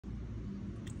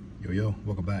Yo,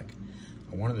 welcome back.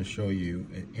 I wanted to show you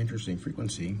an interesting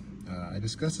frequency. I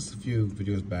discussed this a few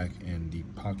videos back in the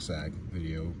POCSAG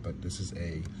video, but this is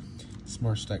a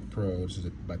Smart Stack Pro. This is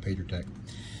by PagerTech,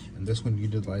 and this one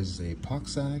utilizes a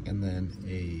POCSAG and then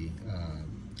a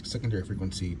secondary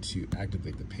frequency to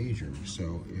activate the pager.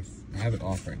 So if I have it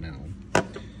off right now,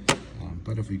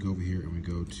 but if we go over here and we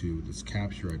go to this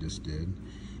capture I just did,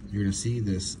 you're going to see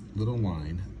this little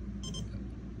line,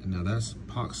 and now that's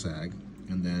POCSAG.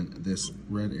 And then this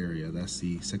red area, that's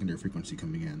the secondary frequency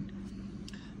coming in.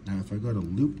 Now if I go to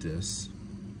loop this,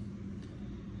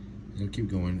 I'll keep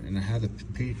going, and I have the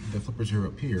flippers here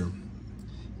up here,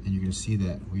 and you're going to see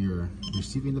that we are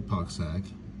receiving the POCSAG.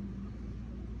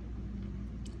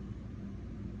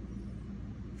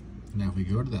 Now if we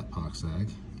go to that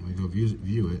POCSAG, and we go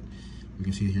view it, we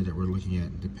can see here that we're looking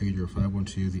at the pager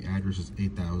 512, the address is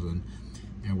 8000,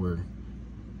 and we're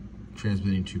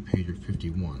transmitting to pager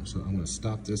 51. So I'm going to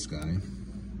stop this guy.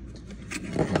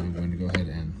 I'm going to go ahead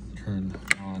and turn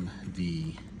on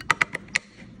the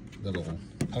little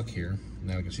puck here.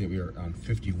 Now you can see that we are on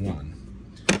 51.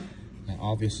 Now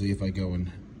obviously if I go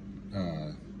and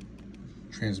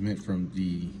transmit from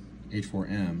the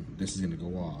H4M, this is going to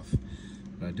go off.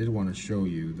 But I did want to show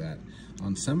you that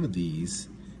on some of these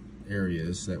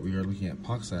areas that we are looking at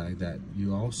POCSAG, that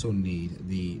you also need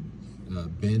the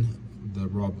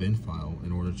raw bin file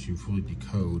in order to fully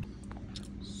decode.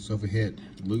 So if we hit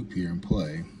loop here and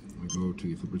play, we go to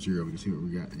the flipper 0, we can see what we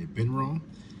got: a bin raw, and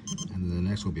then the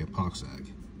next will be a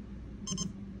POCSAG.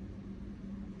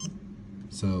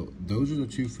 So those are the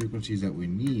two frequencies that we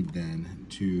need then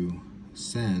to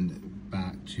send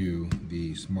back to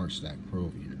the Smart Stack Pro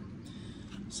here.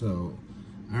 So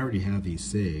I already have these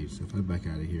saved, so if I back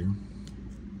out of here,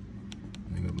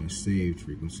 I got my saved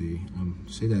frequency.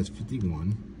 Say that's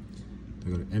 51. I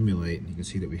go to emulate, and you can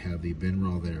see that we have the bin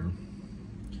raw there.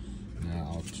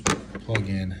 Now I'll plug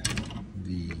in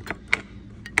the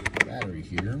battery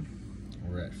here.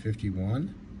 We're at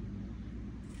 51.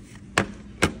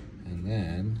 And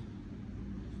then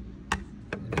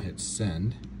I'm going to hit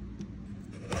send.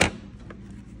 And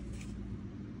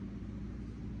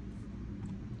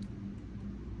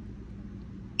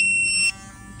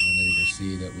then you can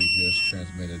see that we just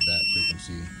transmitted that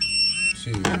frequency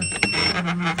to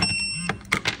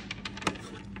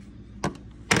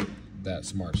that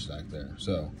Smart Stack there.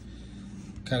 So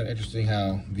kind of interesting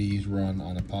how these run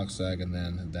on a POCSAG and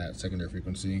then that secondary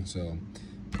frequency. So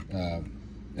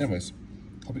anyways,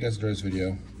 hope you guys enjoyed this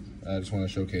video. I just want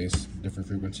to showcase different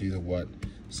frequencies of what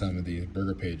some of the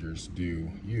burger pagers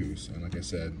do use. And like I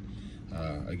said,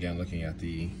 again, looking at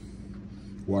the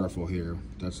waterfall here,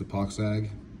 that's the POCSAG,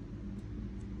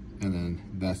 and then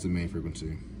that's the main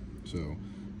frequency. So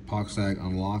POCSAG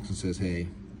unlocks and says, hey,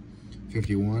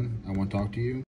 51, I want to talk to you.